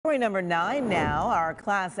Story number 9 now. Our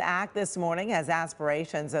class act this morning has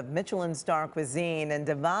aspirations of Michelin star cuisine and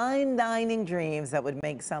divine dining dreams that would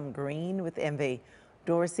make some green with envy.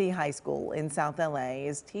 Dorsey High School in South LA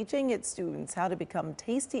is teaching its students how to become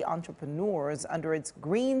tasty entrepreneurs under its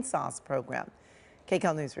Green Sauce program.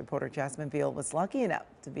 KCAL News reporter Jasmine Field was lucky enough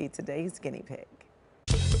to be today's guinea pig.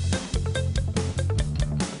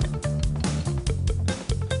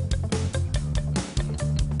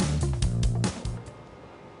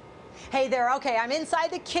 Hey there, okay, I'm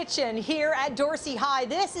inside the kitchen here at Dorsey High.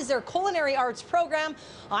 This is their culinary arts program.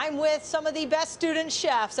 I'm with some of the best student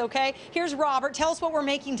chefs, okay? Here's Robert. Tell us what we're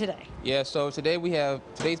making today. Yeah, so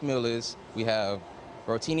today's meal is we have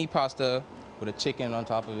rotini pasta with a chicken on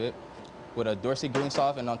top of it, with a Dorsey Green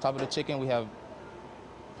Sauce, and on top of the chicken we have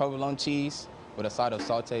provolone cheese with a side of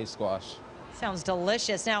sauteed squash. Sounds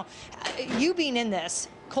delicious. Now, you being in this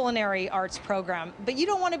culinary arts program, but you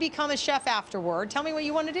don't want to become a chef afterward. Tell me what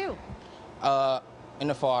you want to do. In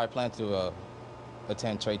the fall, I plan to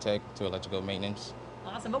attend trade tech to electrical maintenance.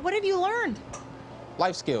 Awesome, but what have you learned?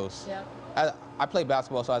 Life skills. Yeah. I play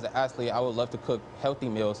basketball, so as an athlete, I would love to cook healthy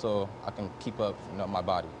meals so I can keep up, my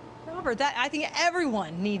body. Robert, I think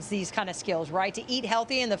everyone needs these kind of skills, right? To eat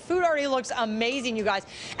healthy, and the food already looks amazing, you guys.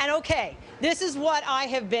 And okay, this is what I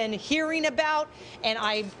have been hearing about, and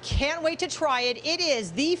I can't wait to try it. It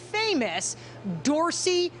is the famous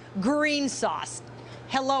Dorsey Green Sauce.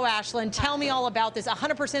 Hello, Ashlyn. Tell me all about this.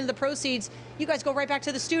 100% of the proceeds, you guys go right back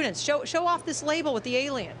to the students. Show off this label with the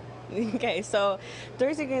alien. Okay, so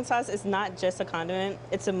Dorsey Green Sauce is not just a condiment,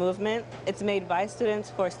 it's a movement. It's made by students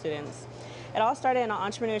for students. It all started in an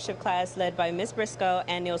entrepreneurship class led by Miss Briscoe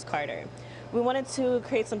and Niels Carter. We wanted to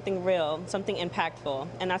create something real, something impactful,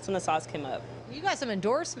 and that's when the sauce came up. You got some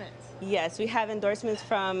endorsements. Yes, we have endorsements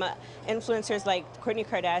from influencers like Kourtney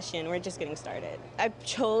Kardashian. We're just getting started. I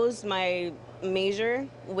chose my major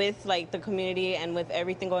with the community and with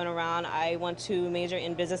everything going around. I want to major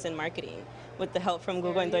in business and marketing with the help from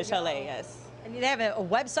Google and Dorsey LA, yes. And they have a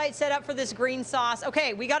website set up for this green sauce.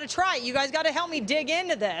 Okay, we got to try it. You guys got to help me dig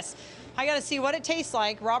into this. I got to see what it tastes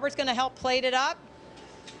like. Robert's going to help plate it up.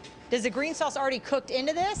 Does the green sauce already cooked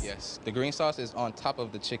into this? Yes, the green sauce is on top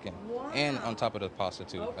of the chicken. Wow. And on top of the pasta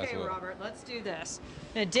too. Okay, as well. Robert, let's do this.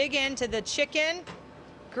 I'm going to dig into the chicken,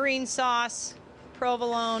 green sauce,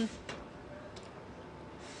 provolone.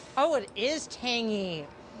 Oh, it is tangy,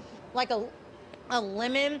 like a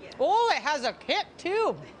lemon. Oh, it has a kick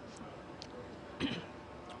too.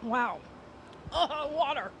 Wow. Oh,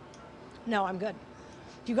 water. No, I'm good.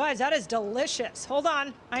 You guys, that is delicious. Hold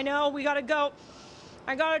on. I know, we gotta go.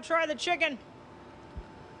 I gotta try the chicken.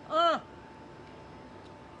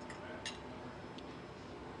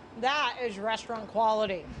 That is restaurant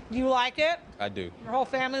quality. You like it? I do. Your whole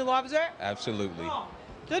family loves it? Absolutely. Oh,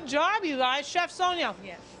 good job, you guys. Chef Sonia.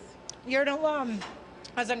 Yes. You're an alum.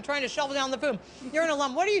 As I'm trying to shovel down the food, you're an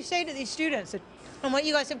alum. What do you say to these students and what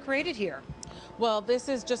you guys have created here? Well, this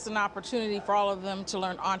is just an opportunity for all of them to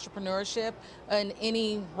learn entrepreneurship in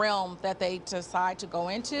any realm that they decide to go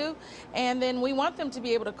into. And then we want them to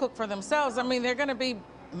be able to cook for themselves. I mean, they're going to be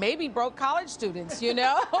maybe broke college students,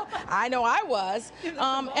 I know I was.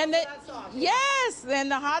 And then, yes, and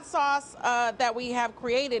the hot sauce that we have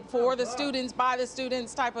created for the students, by the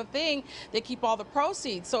students type of thing, they keep all the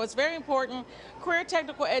proceeds. So it's very important. Career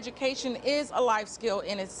technical education is a life skill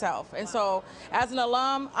in itself. And so as an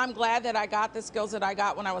alum, I'm glad that I got the skills that I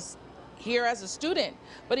got when I was here as a student,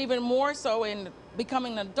 but even more so in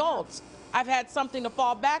becoming an adult. I've had something to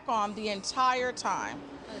fall back on the entire time.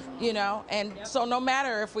 And so no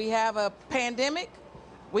matter if we have a pandemic,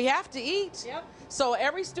 we have to eat. Yep. So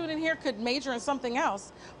every student here could major in something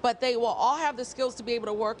else, but they will all have the skills to be able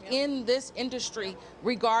to work in this industry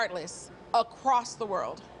regardless, across the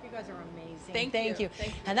world. You guys are amazing. Thank you.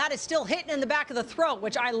 And And that is still hitting in the back of the throat,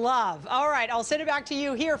 which I love. All right, I'll send it back to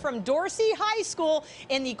you here from Dorsey High School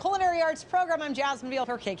in the Culinary Arts program. I'm Jasmine Field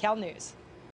for KCAL News.